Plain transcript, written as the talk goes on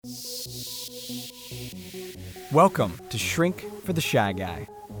Welcome to Shrink for the Shy Guy.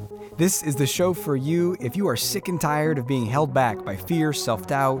 This is the show for you if you are sick and tired of being held back by fear,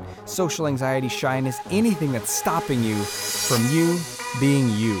 self-doubt, social anxiety, shyness, anything that's stopping you from you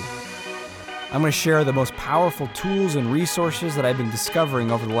being you. I'm going to share the most powerful tools and resources that I've been discovering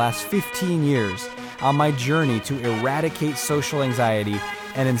over the last 15 years on my journey to eradicate social anxiety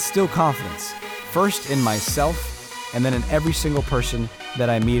and instill confidence, first in myself and then in every single person that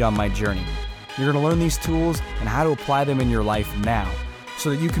I meet on my journey. You're going to learn these tools and how to apply them in your life now so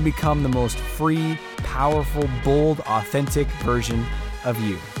that you can become the most free, powerful, bold, authentic version of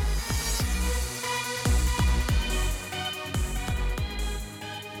you.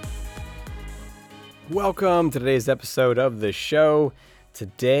 Welcome to today's episode of the show.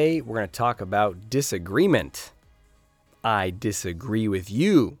 Today, we're going to talk about disagreement. I disagree with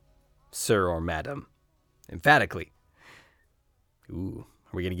you, sir or madam. Emphatically. Ooh.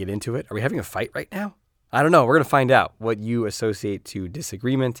 Are we going to get into it? Are we having a fight right now? I don't know. We're going to find out what you associate to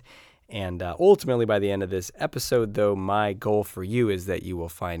disagreement. And ultimately, by the end of this episode, though, my goal for you is that you will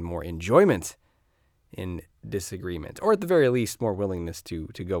find more enjoyment in disagreement, or at the very least, more willingness to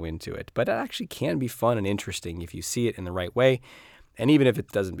go into it. But it actually can be fun and interesting if you see it in the right way. And even if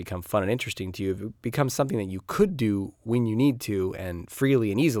it doesn't become fun and interesting to you, if it becomes something that you could do when you need to and freely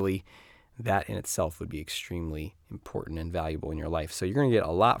and easily, that in itself would be extremely important and valuable in your life. So you're going to get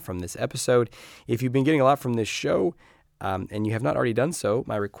a lot from this episode. If you've been getting a lot from this show and you have not already done so,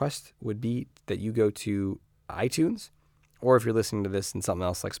 my request would be that you go to iTunes, or if you're listening to this in something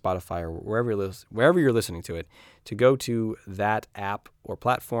else like Spotify or wherever you're listening to it, to go to that app or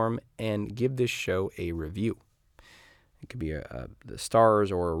platform and give this show a review. It could be the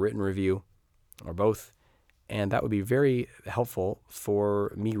stars or a written review or both. And that would be very helpful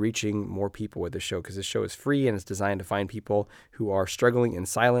for me reaching more people with this show, because this show is free and it's designed to find people who are struggling in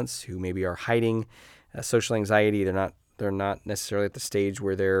silence, who maybe are hiding social anxiety. They're not necessarily at the stage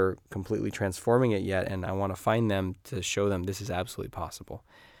where they're completely transforming it yet, and I want to find them to show them this is absolutely possible.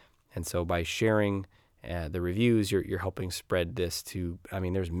 And so by sharing the reviews, you're helping spread this to,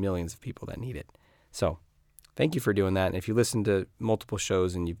 there's millions of people that need it. So thank you for doing that. And if you listen to multiple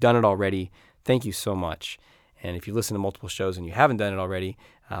shows and you've done it already, thank you so much. And if you listen to multiple shows and you haven't done it already,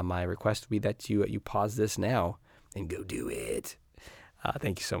 my request would be that you pause this now and go do it.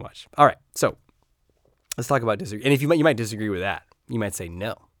 Thank you so much. All right, so let's talk about disagree. And if you might disagree with that. You might say,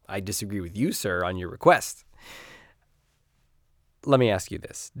 no, I disagree with you, sir, on your request. Let me ask you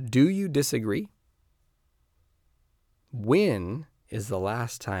this. Do you disagree? When is the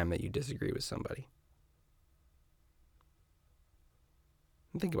last time that you disagree with somebody?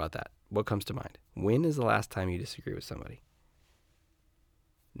 Think about that. What comes to mind? When is the last time you disagree with somebody?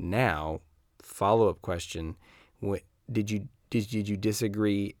 Now, follow-up question, did you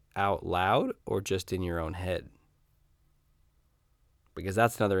disagree out loud or just in your own head? Because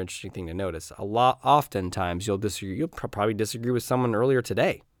that's another interesting thing to notice. Oftentimes you'll probably disagree with someone earlier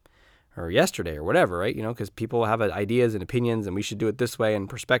today or yesterday or whatever, right? Because people have ideas and opinions and we should do it this way and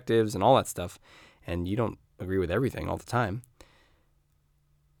perspectives and all that stuff. And you don't agree with everything all the time.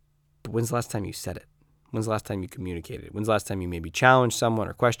 But when's the last time you said it? When's the last time you communicated? When's the last time you maybe challenged someone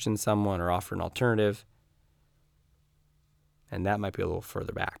or questioned someone or offered an alternative? And that might be a little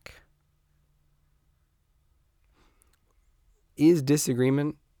further back. Is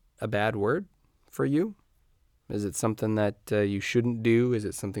disagreement a bad word for you? Is it something that you shouldn't do? Is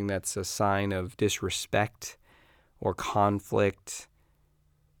it something that's a sign of disrespect or conflict?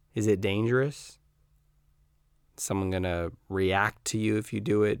 Is it dangerous? Someone going to react to you if you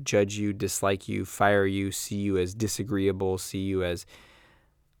do it, judge you, dislike you, fire you, see you as disagreeable, see you as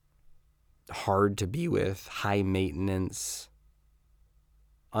hard to be with, high maintenance,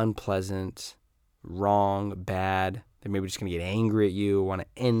 unpleasant, wrong, bad. They're maybe just going to get angry at you, want to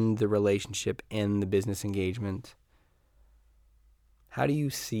end the relationship, end the business engagement. How do you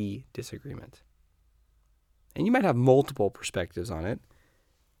see disagreement? And you might have multiple perspectives on it.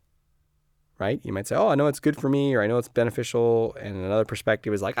 Right? You might say, oh, I know it's good for me, or I know it's beneficial, and another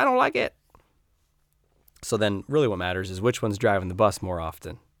perspective is like, I don't like it. So then really what matters is which one's driving the bus more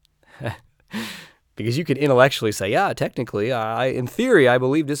often. Because you could intellectually say, yeah, technically, in theory, I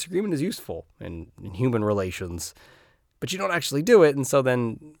believe disagreement is useful in human relations, but you don't actually do it, and so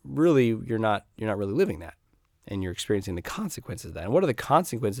then really you're not really living that, and you're experiencing the consequences of that. And what are the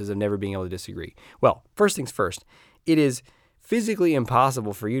consequences of never being able to disagree? Well, first things first, it is physically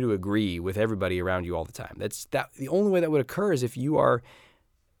impossible for you to agree with everybody around you all the time. The only way that would occur is if you are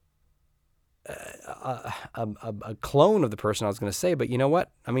a clone of the person I was going to say, but you know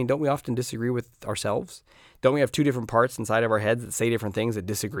what? I mean, don't we often disagree with ourselves? Don't we have two different parts inside of our heads that say different things that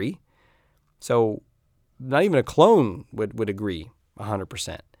disagree? So not even a clone would agree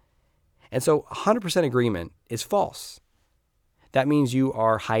 100%. And so 100% agreement is false. That means you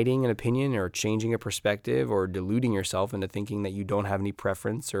are hiding an opinion or changing a perspective or deluding yourself into thinking that you don't have any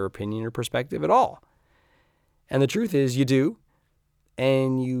preference or opinion or perspective at all. And the truth is you do.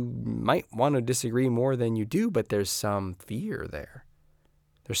 And you might want to disagree more than you do, but there's some fear there.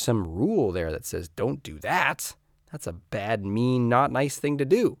 There's some rule there that says, don't do that. That's a bad, mean, not nice thing to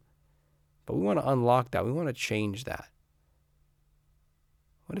do. But we want to unlock that. We want to change that.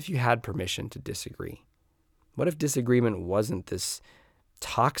 What if you had permission to disagree? What if disagreement wasn't this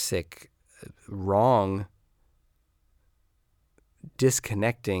toxic, wrong,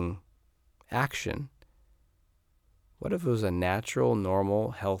 disconnecting action? What if it was a natural,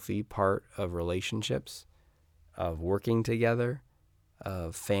 normal, healthy part of relationships, of working together,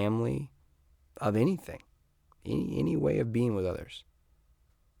 of family, of anything, any way of being with others?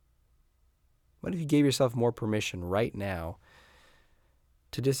 What if you gave yourself more permission right now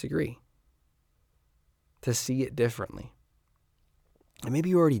to disagree, to see it differently? And maybe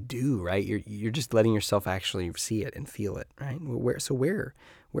you already do, right? You're just letting yourself actually see it and feel it, right?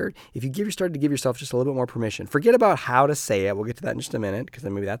 Where, if you started to give yourself just a little bit more permission, forget about how to say it. We'll get to that in just a minute, because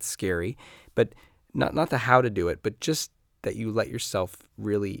then maybe that's scary, but not the how to do it, but just that you let yourself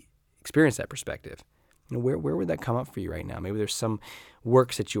really experience that perspective. You know, where would that come up for you right now? Maybe there's some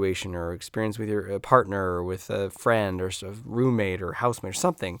work situation or experience with your partner or with a friend or a roommate or housemate or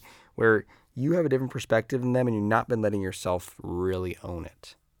something where you have a different perspective than them and you've not been letting yourself really own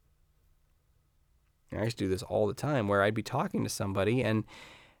it. I used to do this all the time where I'd be talking to somebody and,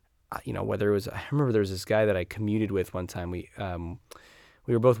 whether it was, I remember there was this guy that I commuted with one time. We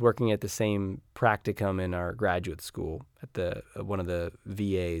were both working at the same practicum in our graduate school at one of the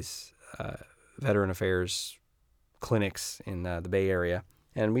VA's, Veteran Affairs clinics in the Bay Area.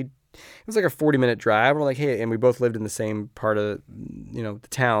 And it was like a 40-minute drive. We're like, hey, and we both lived in the same part of, the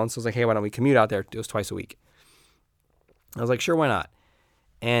town. So I was like, hey, why don't we commute out there? It was twice a week. I was like, sure, why not?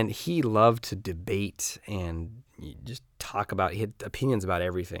 And he loved to debate and just talk about, he had opinions about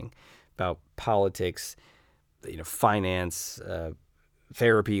everything, about politics, finance,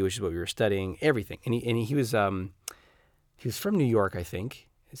 therapy, which is what we were studying, everything. And he was from New York, I think,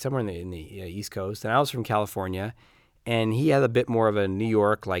 somewhere in the East Coast. And I was from California. And he had a bit more of a New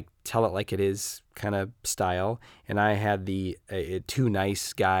York, like, tell it like it is kind of style. And I had the too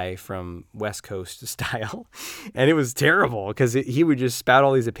nice guy from West Coast style. And it was terrible because he would just spout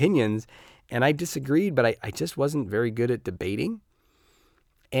all these opinions. And I disagreed, but I just wasn't very good at debating.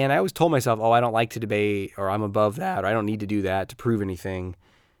 And I always told myself, I don't like to debate, or I'm above that, or I don't need to do that to prove anything.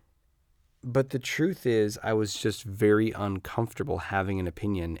 But the truth is, I was just very uncomfortable having an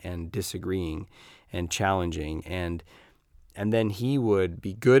opinion and disagreeing and challenging. And then he would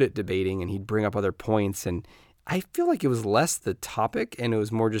be good at debating and he'd bring up other points. And I feel like it was less the topic and it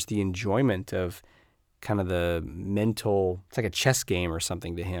was more just the enjoyment of kind of the mental, it's like a chess game or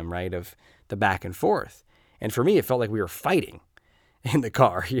something to him, right? Of the back and forth. And for me, it felt like we were fighting in the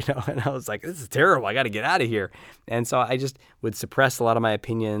car, and I was like, this is terrible. I got to get out of here. And so I just would suppress a lot of my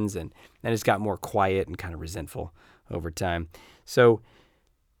opinions and I just got more quiet and kind of resentful over time. So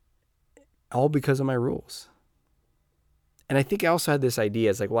all because of my rules. And I think I also had this idea,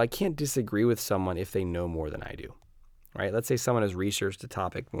 it's like, well, I can't disagree with someone if they know more than I do, right? Let's say someone has researched a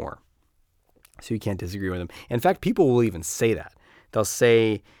topic more, so you can't disagree with them. In fact, people will even say that. They'll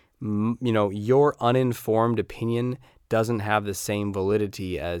say, your uninformed opinion doesn't have the same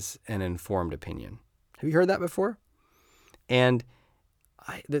validity as an informed opinion. Have you heard that before? And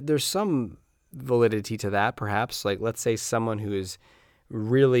there's some validity to that, perhaps. Like, let's say someone who is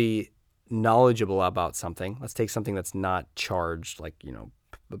really knowledgeable about something. Let's take something that's not charged, like,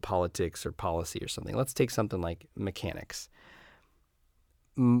 politics or policy or something. Let's take something like mechanics.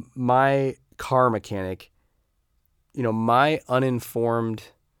 My car mechanic, my uninformed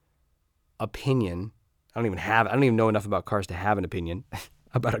opinion, I don't even know enough about cars to have an opinion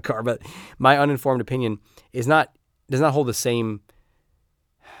about a car, but my uninformed opinion does not hold the same,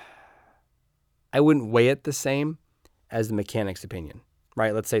 I wouldn't weigh it the same as the mechanic's opinion,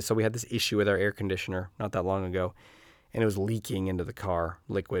 right? Let's say, so we had this issue with our air conditioner not that long ago, and it was leaking into the car,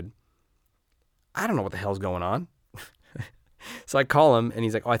 liquid. I don't know what the hell's going on. So I call him, and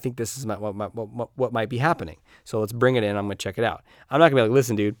he's like, I think this is what might be happening. So let's bring it in. I'm going to check it out. I'm not going to be like,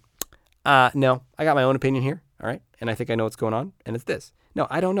 listen, dude, no, I got my own opinion here, all right? And I think I know what's going on, and it's this. No,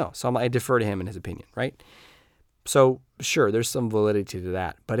 I don't know. So I defer to him and his opinion, right? So sure, there's some validity to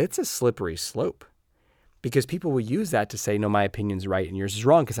that, but it's a slippery slope because people will use that to say, no, my opinion's right and yours is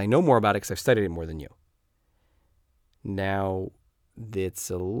wrong because I know more about it because I've studied it more than you. Now, it's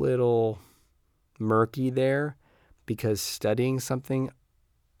a little murky there because studying something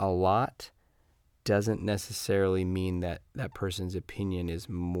a lot doesn't necessarily mean that that person's opinion is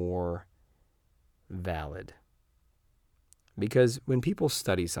more valid. Because when people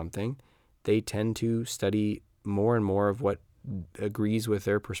study something, they tend to study more and more of what agrees with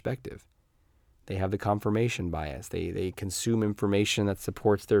their perspective. They have the confirmation bias. They consume information that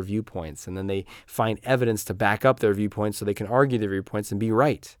supports their viewpoints, and then they find evidence to back up their viewpoints so they can argue their viewpoints and be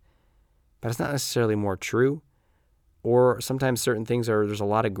right. But it's not necessarily more true. Or sometimes certain things there's a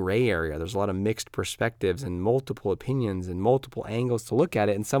lot of gray area. There's a lot of mixed perspectives and multiple opinions and multiple angles to look at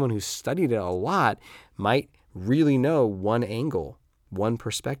it. And someone who's studied it a lot might really know one angle, one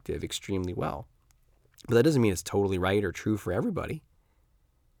perspective extremely well. But that doesn't mean it's totally right or true for everybody.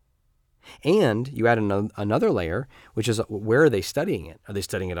 And you add another layer, which is where are they studying it? Are they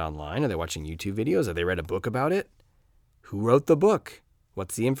studying it online? Are they watching YouTube videos? Have they read a book about it? Who wrote the book?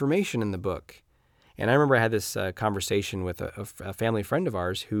 What's the information in the book? And I remember I had this conversation with a family friend of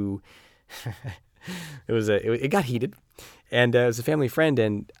ours who it got heated, and it was a family friend,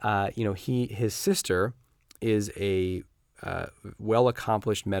 and his sister is a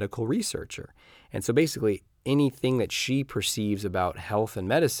well-accomplished medical researcher, and so basically anything that she perceives about health and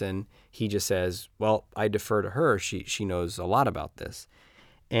medicine, he just says, well, I defer to her. She knows a lot about this.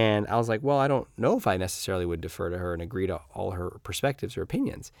 And I was like, well, I don't know if I necessarily would defer to her and agree to all her perspectives or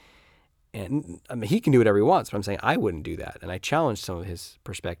opinions. And I mean, he can do whatever he wants, but I'm saying I wouldn't do that. And I challenged some of his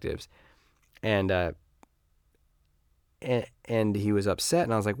perspectives. And he was upset.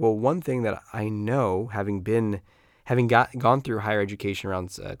 And I was like, well, one thing that I know, having gone through higher education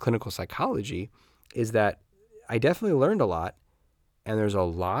around clinical psychology, is that I definitely learned a lot. And there's a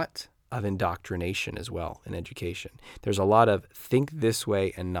lot of indoctrination as well in education. There's a lot of think this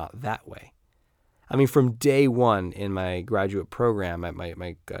way and not that way. I mean, from day one in my graduate program at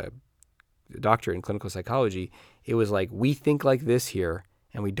my doctorate in clinical psychology, it was like, we think like this here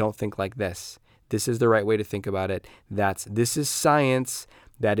and we don't think like this. This is the right way to think about it. This is science.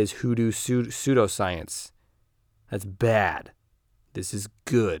 That is hoodoo pseudoscience. That's bad. This is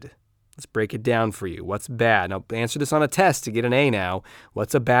good. Let's break it down for you. What's bad? Now answer this on a test to get an A now.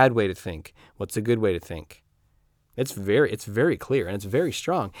 What's a bad way to think? What's a good way to think? It's very clear and it's very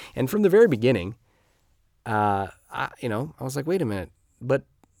strong. And from the very beginning, I was like, wait a minute, but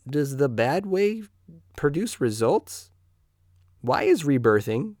does the bad way produce results? Why is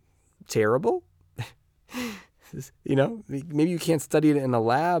rebirthing terrible? Maybe you can't study it in a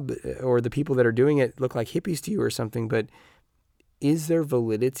lab or the people that are doing it look like hippies to you or something, but is there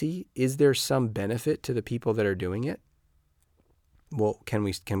validity? Is there some benefit to the people that are doing it? Well, can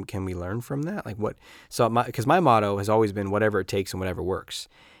we learn from that? Like what? So because my motto has always been whatever it takes and whatever works.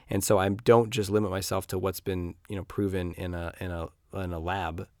 And so I don't just limit myself to what's been, proven in a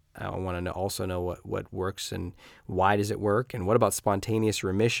lab. I want to also know what works and why does it work, and what about spontaneous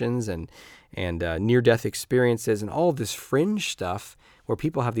remissions and near-death experiences and all of this fringe stuff where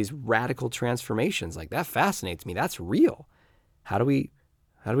people have these radical transformations. Like that fascinates me. That's real. How do we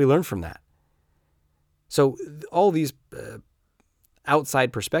learn from that? So all these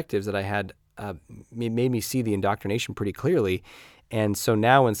outside perspectives that I had made me see the indoctrination pretty clearly. And so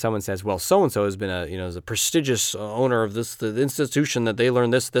now when someone says, well, so-and-so has been is a prestigious owner of the institution that they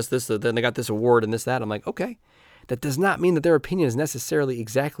learned this, then they got this award and this, that. I'm like, okay, that does not mean that their opinion is necessarily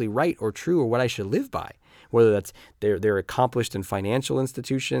exactly right or true or what I should live by. Whether that's they're accomplished in financial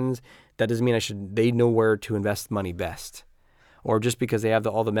institutions, that doesn't mean they know where to invest money best. Or just because they have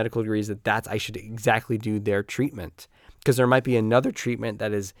all the medical degrees that I should exactly do their treatment. Because there might be another treatment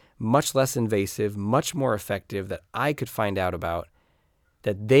that is much less invasive, much more effective that I could find out about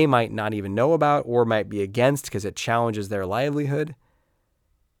that they might not even know about or might be against because it challenges their livelihood.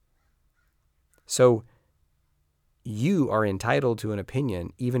 So you are entitled to an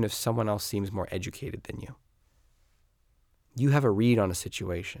opinion even if someone else seems more educated than you. You have a read on a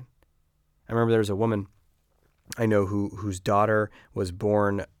situation. I remember there was a woman I know whose daughter was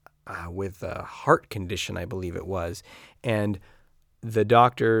born with a heart condition, I believe it was. And the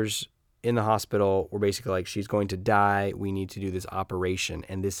doctors in the hospital were basically like, she's going to die. We need to do this operation.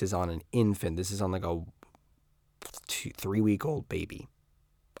 And this is on an infant. This is on like a 3-week-old baby.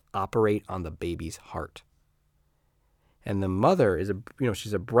 Operate on the baby's heart. And the mother is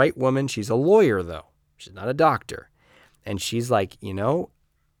she's a bright woman. She's a lawyer though. She's not a doctor. And she's like,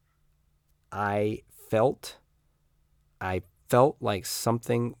 I felt like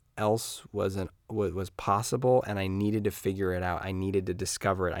something else was possible, and I needed to figure it out. I needed to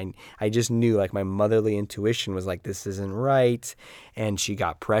discover it. I just knew, like, my motherly intuition was like, this isn't right. And she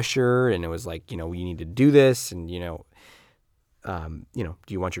got pressure, and it was like, you need to do this, and, do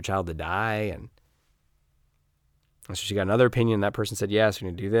you want your child to die? And so she got another opinion. That person said, yes, we're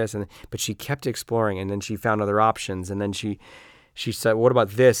going to do this. But she kept exploring, and then she found other options. And then she said, what about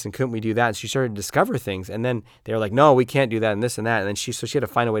this? And couldn't we do that? And she started to discover things. And then they were like, no, we can't do that and this and that. And then she had to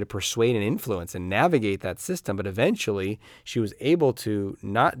find a way to persuade and influence and navigate that system. But eventually she was able to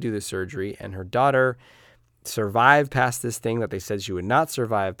not do the surgery, and her daughter survived past this thing that they said she would not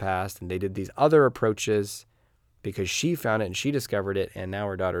survive past. And they did these other approaches because she found it and she discovered it. And now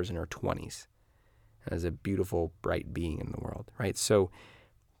her daughter's in her 20s as a beautiful, bright being in the world, right? So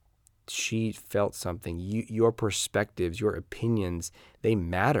she felt something. Your perspectives, your opinions, they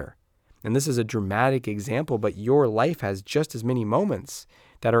matter. And this is a dramatic example, but your life has just as many moments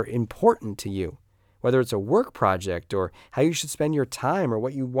that are important to you, whether it's a work project or how you should spend your time or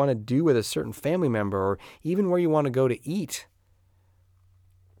what you want to do with a certain family member or even where you want to go to eat.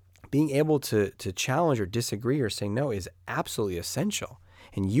 Being able to challenge or disagree or say no is absolutely essential.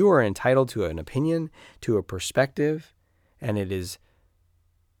 And you are entitled to an opinion, to a perspective, and it is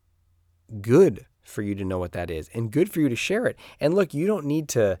good for you to know what that is and good for you to share it. And look, you don't need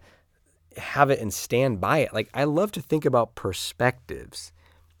to have it and stand by it. Like, I love to think about perspectives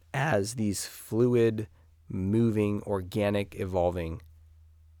as these fluid, moving, organic, evolving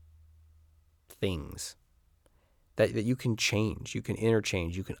things that you can change, you can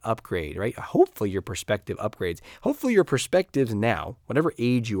interchange, you can upgrade, right? Hopefully your perspective upgrades. Hopefully your perspectives now, whatever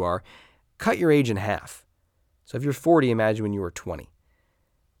age you are, cut your age in half. So if you're 40, imagine when you were 20.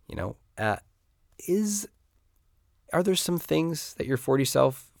 Are there some things that your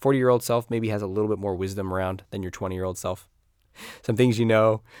 40-year-old self maybe has a little bit more wisdom around than your 20-year-old self? Some things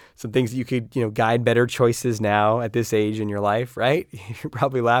some things that you could, guide better choices now at this age in your life, right? You're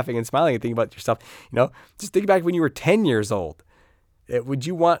probably laughing and smiling and thinking about yourself. Just think back when you were 10 years old. Would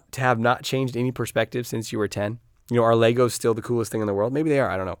you want to have not changed any perspective since you were 10? Are Legos still the coolest thing in the world? Maybe they are,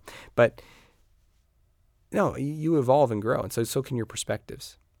 I don't know. But no, you evolve and grow, and so can your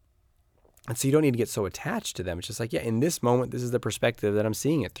perspectives. And so you don't need to get so attached to them. It's just like, yeah, in this moment, this is the perspective that I'm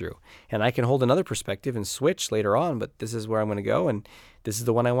seeing it through. And I can hold another perspective and switch later on, but this is where I'm going to go, and this is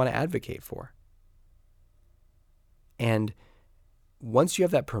the one I want to advocate for. And once you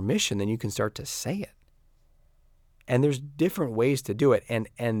have that permission, then you can start to say it. And there's different ways to do it.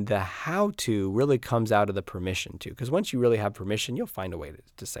 And the how-to really comes out of the permission too. Because once you really have permission, you'll find a way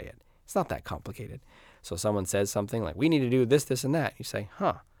to say it. It's not that complicated. So someone says something like, we need to do this, this, and that. You say,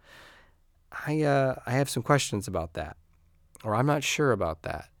 I have some questions about that, or I'm not sure about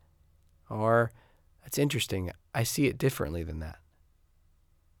that, or that's interesting. I see it differently than that.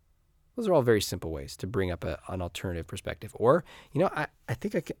 Those are all very simple ways to bring up an alternative perspective. Or, I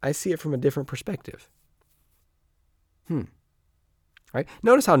think I see it from a different perspective. Right?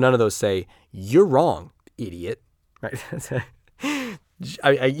 Notice how none of those say, you're wrong, idiot. Right?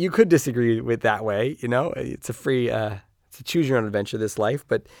 You could disagree with that way. It's a free, it's a choose your own adventure, this life,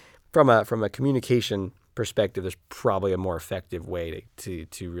 but from a communication perspective, there's probably a more effective way to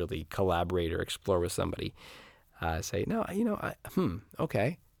really collaborate or explore with somebody. Say, no,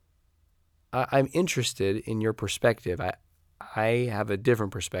 okay. I'm interested in your perspective. I have a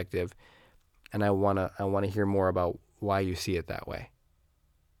different perspective, and I wanna hear more about why you see it that way.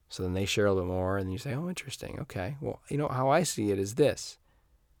 So then they share a little bit more, and you say, oh, interesting. Okay, well, how I see it is this,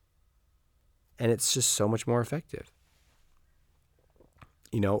 and it's just so much more effective.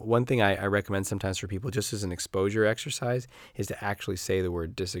 One thing I recommend sometimes for people, just as an exposure exercise, is to actually say the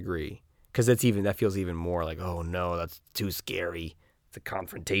word disagree. Because that feels even more like, oh no, that's too scary. It's a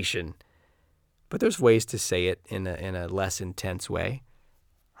confrontation. But there's ways to say it in a less intense way.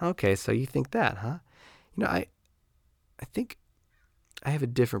 Okay, so you think that, huh? I think I have a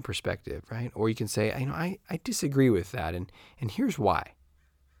different perspective, right? Or you can say, I disagree with that, and here's why.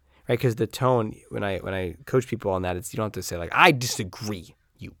 Right? Because the tone, when I coach people on that, you don't have to say like, I disagree.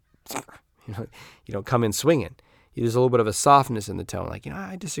 You don't come in swinging. There's a little bit of a softness in the tone, like,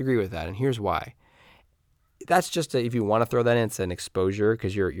 I disagree with that, and here's why. That's just if you want to throw that in, it's an exposure,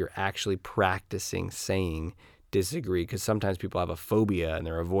 because you're actually practicing saying disagree, because sometimes people have a phobia and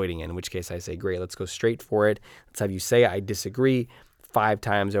they're avoiding it, in which case I say, great, let's go straight for it. Let's have you say I disagree 5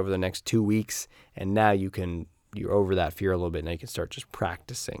 times over the next 2 weeks, and now you're over that fear a little bit. Now you can start just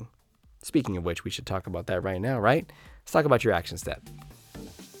practicing. Speaking of which, we should talk about that right now, right? Let's talk about your action step.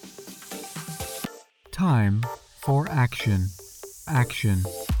 Time for action. Action.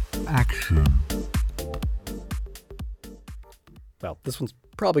 Action. Well, this one's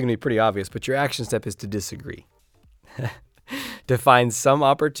probably going to be pretty obvious, but your action step is to disagree. To find some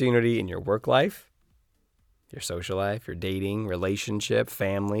opportunity in your work life, your social life, your dating, relationship,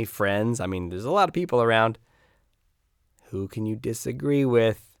 family, friends. I mean, there's a lot of people around. Who can you disagree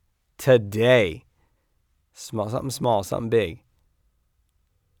with today? Small, something big.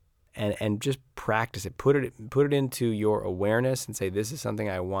 And just practice it. Put it into your awareness and say, this is something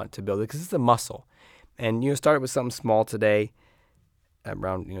I want to build, because it's a muscle. And start with something small today.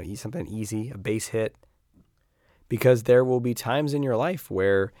 Around, eat something easy, a base hit. Because there will be times in your life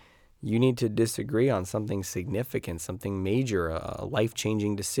where you need to disagree on something significant, something major, a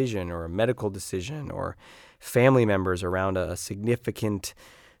life-changing decision or a medical decision, or family members around a significant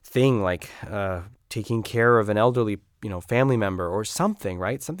thing like taking care of an elderly, family member or something,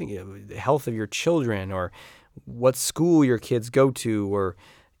 right? Something, the health of your children, or what school your kids go to, or,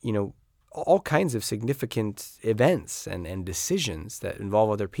 all kinds of significant events and decisions that involve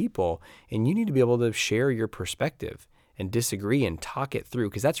other people. And you need to be able to share your perspective and disagree and talk it through,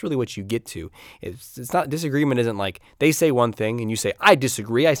 because that's really what you get to. It's not, disagreement isn't like they say one thing and you say, I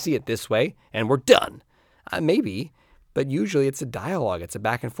disagree, I see it this way, and we're done. Maybe, but usually it's a dialogue. It's a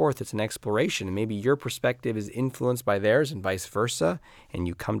back and forth. It's an exploration. And maybe your perspective is influenced by theirs and vice versa, and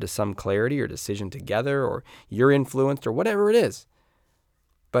you come to some clarity or decision together, or you're influenced, or whatever it is.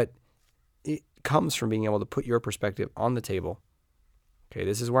 But it comes from being able to put your perspective on the table. Okay,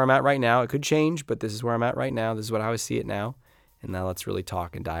 this is where I'm at right now. It could change, but this is where I'm at right now. This is how I see it now. And now let's really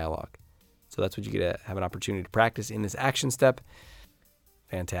talk and dialogue. So that's what you get to have an opportunity to practice in this action step.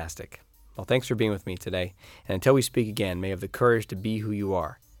 Fantastic. Well, thanks for being with me today. And until we speak again, may you have the courage to be who you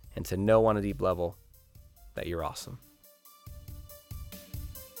are and to know on a deep level that you're awesome.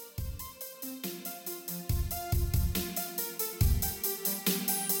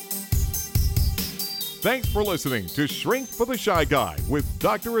 Thanks for listening to Shrink for the Shy Guy with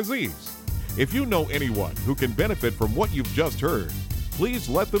Dr. Aziz. If you know anyone who can benefit from what you've just heard, please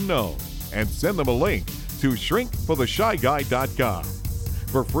let them know and send them a link to shrinkfortheshyguy.com.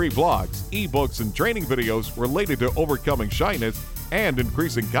 For free blogs, ebooks, and training videos related to overcoming shyness and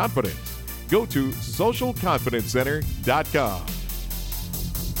increasing confidence, go to socialconfidencecenter.com.